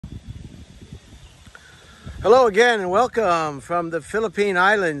Hello again and welcome from the Philippine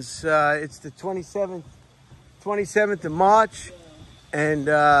Islands. It's the 27th of March, and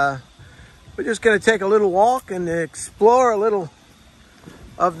we're just going to take a little walk and explore a little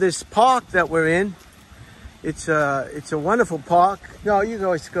of this park that we're in. It's a wonderful park. No, you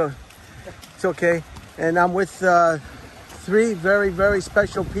always go. It's okay. And I'm with three very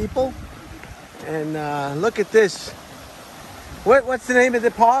special people. And look at this. What's the name of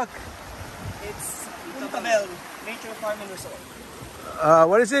the park? It's Puntabelle Nature Farm and Resort.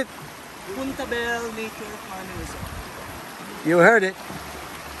 What is it? Puntabelle Nature Farm and Resort. You heard it.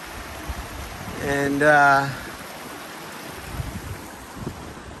 And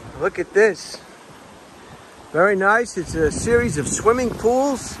look at this. Very nice. It's a series of swimming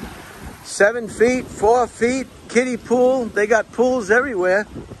pools. 7 feet, 4 feet, kiddie pool. They got pools everywhere.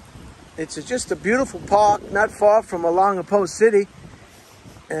 It's just a beautiful park, not far from Olongapo City.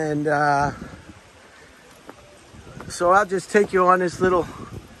 And so I'll just take you on this little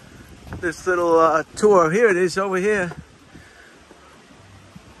tour. Here it is over here.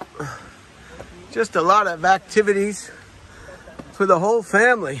 Just a lot of activities for the whole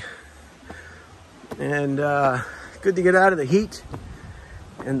family. And good to get out of the heat.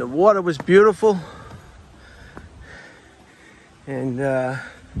 And the water was beautiful. And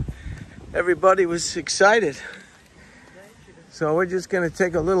everybody was excited. So we're just going to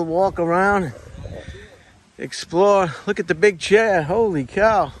take a little walk around and explore. Look at the big chair. Holy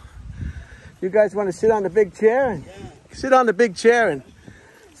cow. You guys want to sit on the big chair? Yeah. Sit on the big chair and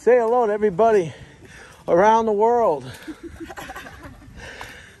say hello to everybody around the world.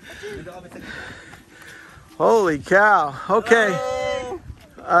 Holy cow. Okay.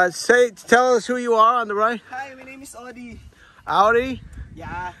 Tell us who you are on the right. Hi, my name is Audi. Audi?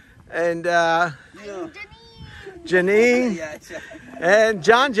 Yeah. And Janine. Janine. And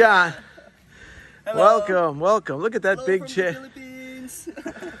John. Hello. Welcome. Look at that Hello big from chair. The Philippines.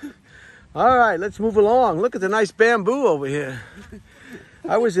 All right, let's move along. Look at the nice bamboo over here.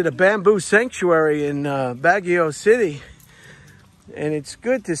 I was at a bamboo sanctuary in Baguio City, and it's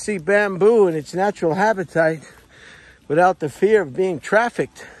good to see bamboo in its natural habitat without the fear of being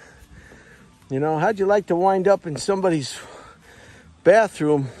trafficked. You know, how'd you like to wind up in somebody's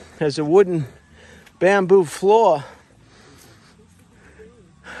bathroom as a wooden bamboo floor?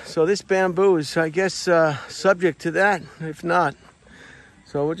 So this bamboo is, I guess, subject to that, if not.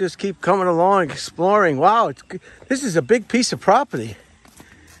 So we'll just keep coming along, exploring. Wow, this is a big piece of property.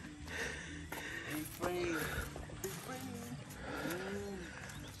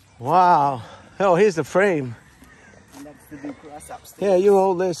 Wow. Oh, here's the frame. And that's the big grass upstairs. Yeah, you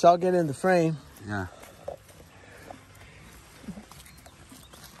hold this. I'll get in the frame. Yeah.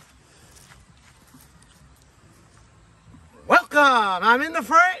 Welcome. I'm in the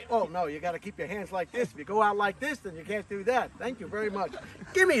frame. Oh, no, you got to keep your hands like this. If you go out like this, then you can't do that. Thank you very much.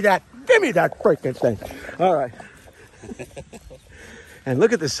 Give me that freaking thing. All right. And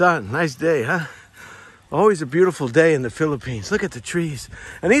look at the sun. Nice day, huh? Always a beautiful day in the Philippines. Look at the trees.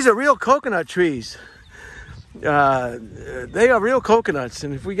 And these are real coconut trees. They are real coconuts.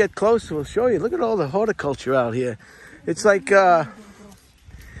 And if we get close, we'll show you. Look at all the horticulture out here. It's like a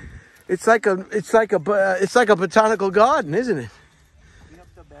botanical garden, isn't it?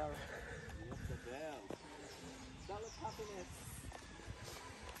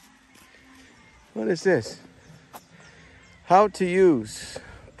 What is this? How to use.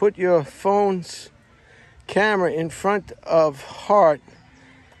 Put your phone's camera in front of heart.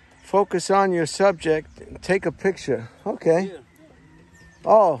 Focus on your subject and take a picture. Okay.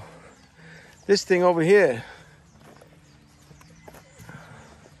 Oh, this thing over here.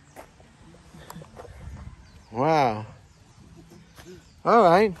 Wow. All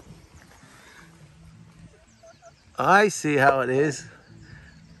right. I see how it is.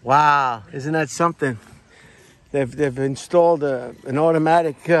 Wow. Isn't that something? They've installed an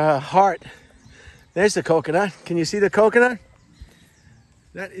automatic heart. There's the coconut. Can you see the coconut?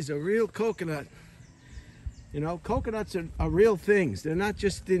 That is a real coconut. You know, coconuts are real things. They're not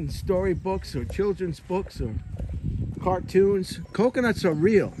just in storybooks or children's books or cartoons. Coconuts are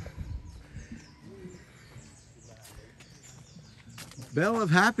real. Bell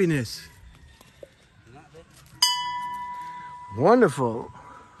of happiness. Wonderful.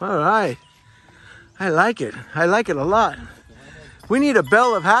 All right. I like it. I like it a lot. We need a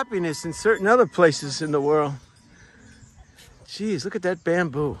bell of happiness in certain other places in the world. Jeez, look at that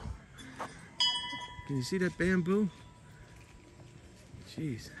bamboo. Can you see that bamboo?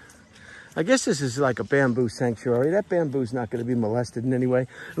 Jeez. I guess this is like a bamboo sanctuary. That bamboo's not going to be molested in any way.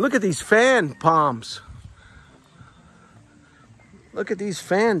 Look at these fan palms. Look at these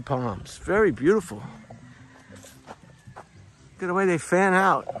fan palms. Very beautiful. Look at the way they fan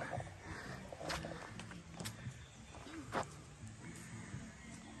out.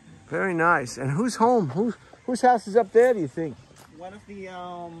 Very nice. And who's home? Whose house is up there, do you think? One of the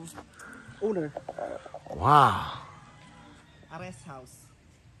owner. Wow. A rest house.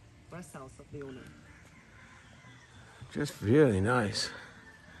 Rest house of the owner. Just really nice.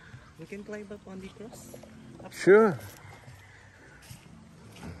 We can climb up on the cross. Sure.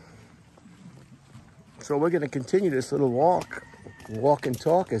 So we're going to continue this little walk and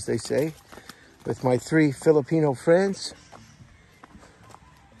talk, as they say, with my 3 Filipino friends.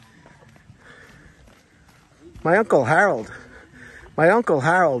 My Uncle Harold,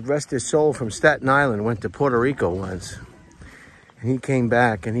 rest his soul, from Staten Island, went to Puerto Rico once. And he came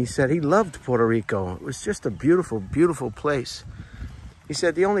back and he said he loved Puerto Rico. It was just a beautiful, beautiful place. He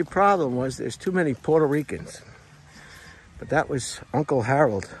said the only problem was there's too many Puerto Ricans. But that was Uncle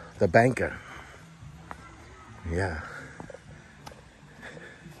Harold, the banker. Yeah.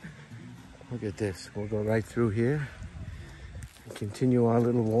 Look at this. We'll go right through here and continue our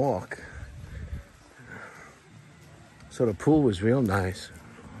little walk. So the pool was real nice.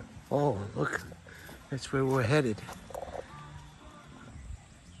 Oh, look. That's where we're headed.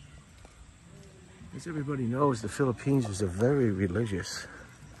 As everybody knows, the Philippines is a very religious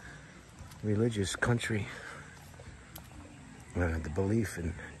country. The belief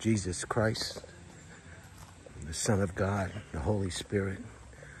in Jesus Christ, the Son of God, the Holy Spirit,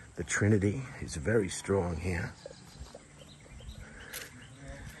 the Trinity is very strong here.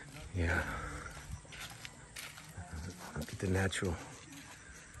 Yeah. Look at the natural.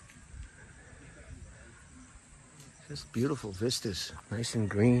 Just beautiful vistas, nice and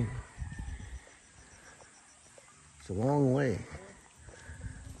green. It's a long way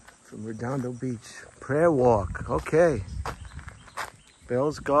from Redondo Beach. Prayer walk, okay.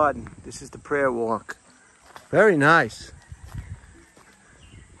 Belle's Garden, this is the prayer walk. Very nice.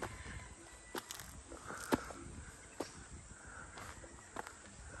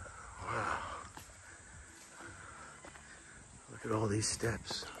 Wow. Look at all these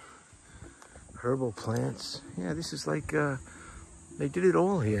steps. Herbal plants. Yeah, this is like, they did it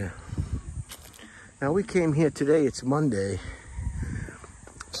all here. Now we came here today, it's Monday.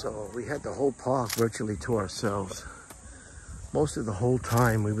 So we had the whole park virtually to ourselves. Most of the whole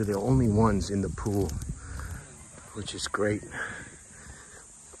time we were the only ones in the pool, which is great.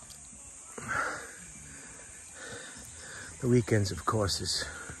 The weekends, of course,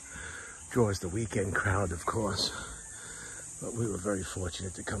 draws the weekend crowd, of course. But we were very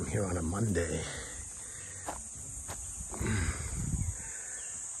fortunate to come here on a Monday.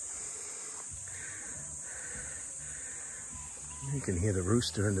 You can hear the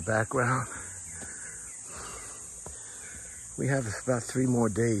rooster in the background. We have about 3 more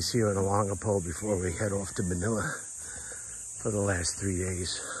days here in Olongapo before we head off to Manila for the last 3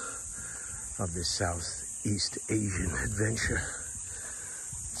 days of this Southeast Asian adventure.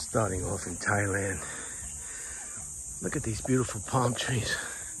 Starting off in Thailand. Look at these beautiful palm trees.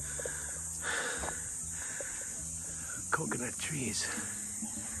 Coconut trees.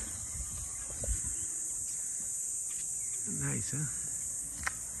 Nice, huh?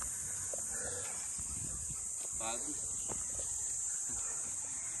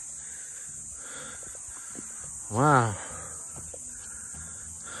 Wow.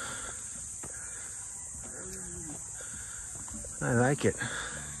 I like it.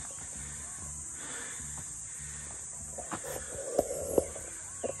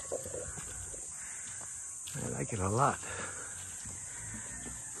 I like it a lot.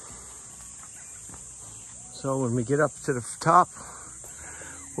 So when we get up to the top,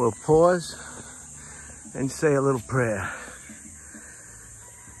 we'll pause and say a little prayer.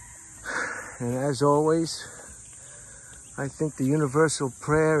 And as always, I think the universal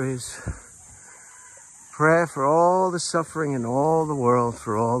prayer is prayer for all the suffering in all the world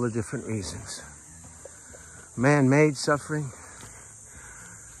for all the different reasons. Man-made suffering,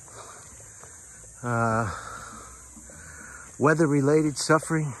 weather-related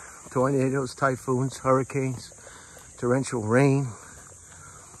suffering, tornadoes, typhoons, hurricanes, torrential rain,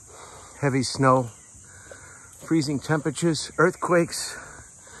 heavy snow, freezing temperatures, earthquakes.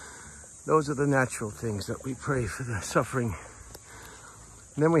 Those are the natural things that we pray for, the suffering.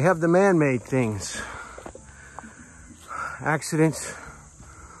 And then we have the man-made things. Accidents,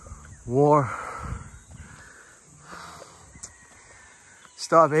 war,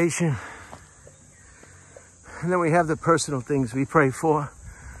 starvation. And then we have the personal things we pray for.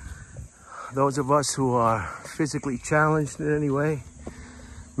 Those of us who are physically challenged in any way,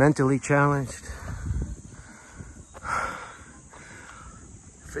 mentally challenged,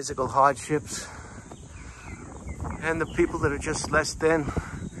 physical hardships, and the people that are just less than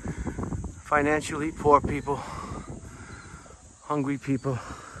financially, poor people, hungry people,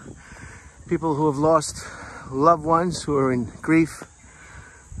 people who have lost loved ones, who are in grief.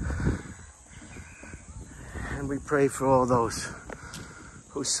 And we pray for all those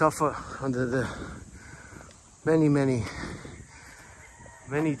who suffer under the many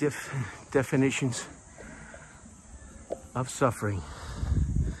definitions of suffering.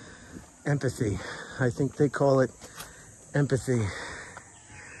 Empathy. I think they call it empathy.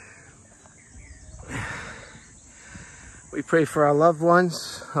 We pray for our loved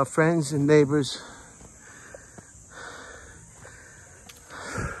ones, our friends and neighbors.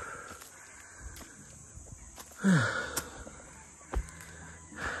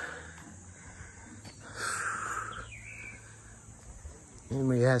 And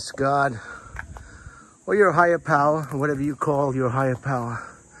we ask God, or your higher power, or whatever you call your higher power,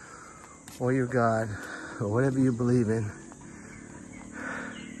 or your God, or whatever you believe in,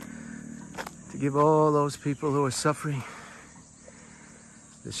 to give all those people who are suffering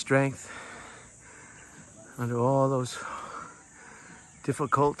the strength under all those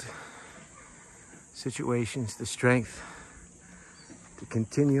difficult situations, the strength to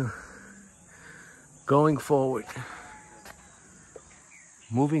continue going forward,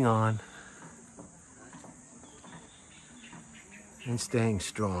 moving on, and staying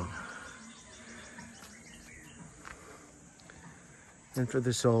strong. And for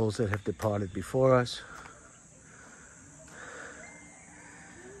the souls that have departed before us.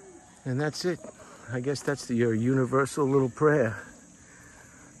 And that's it. I guess that's your universal little prayer.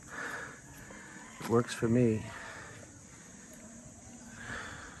 It works for me.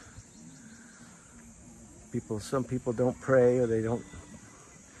 Some people don't pray, or they don't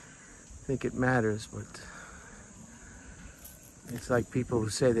think it matters, but it's like people who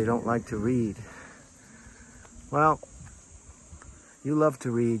say they don't like to read. Well, you love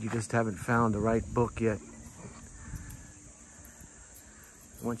to read, you just haven't found the right book yet.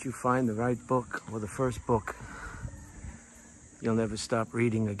 Once you find the right book, or the first book, you'll never stop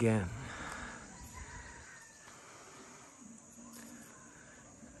reading again.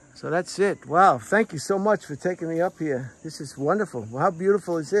 So that's it. Wow, thank you so much for taking me up here. This is wonderful. How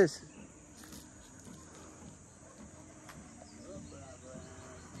beautiful is this?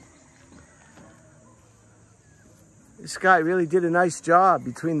 This guy really did a nice job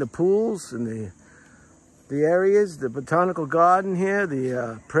between the pools and the areas, the botanical garden here,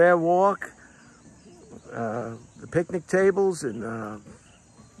 the prayer walk, the picnic tables, and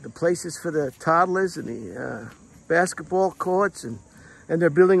the places for the toddlers, and the basketball courts, and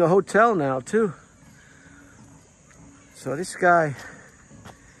they're building a hotel now too. So this guy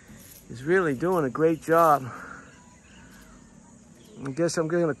is really doing a great job. I guess I'm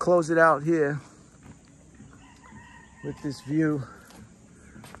going to close it out here with this view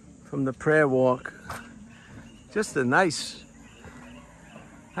from the prayer walk. Just a nice,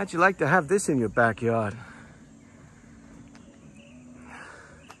 how'd you like to have this in your backyard?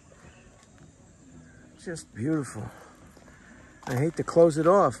 Just beautiful. I hate to close it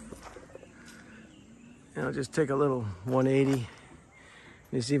off. You know, just take a little 180.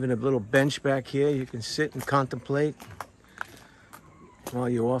 There's even a little bench back here you can sit and contemplate while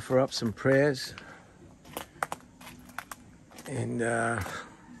you offer up some prayers. And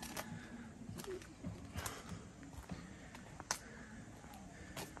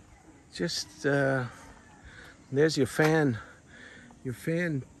just there's your fan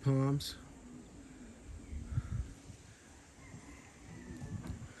palms.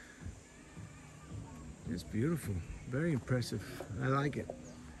 It's beautiful, very impressive. I like it.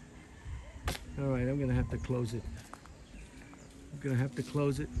 All right, I'm gonna have to close it. And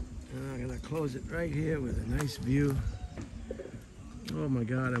I'm gonna close it right here with a nice view. Oh my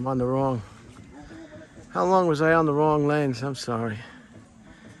God, I'm on the wrong. How long was I on the wrong lens? I'm sorry.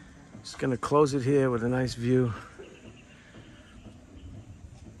 Just gonna close it here with a nice view.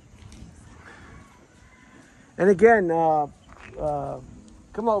 And again,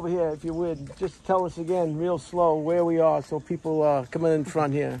 come over here if you would. Just tell us again, real slow, where we are, so people coming in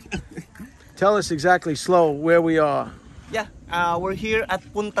front here. Tell us exactly slow where we are. Yeah, we're here at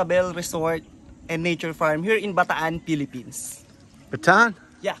Puntabelle Resort and Nature Farm here in Bataan, Philippines. Bataan?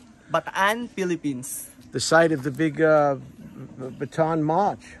 Yeah, Bataan, Philippines. The site of the big Bataan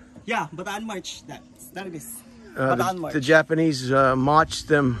March. Yeah, Bataan March. That it is. Bataan March. The Japanese marched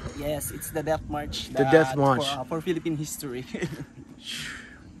them. Yes, it's the Death March. The Death March. For Philippine history.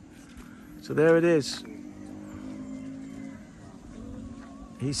 So there it is.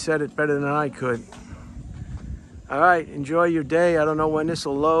 He said it better than I could. All right, enjoy your day. I don't know when this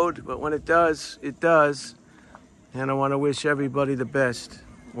will load, but when it does, it does. And I want to wish everybody the best,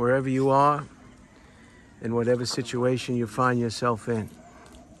 wherever you are, in whatever situation you find yourself in.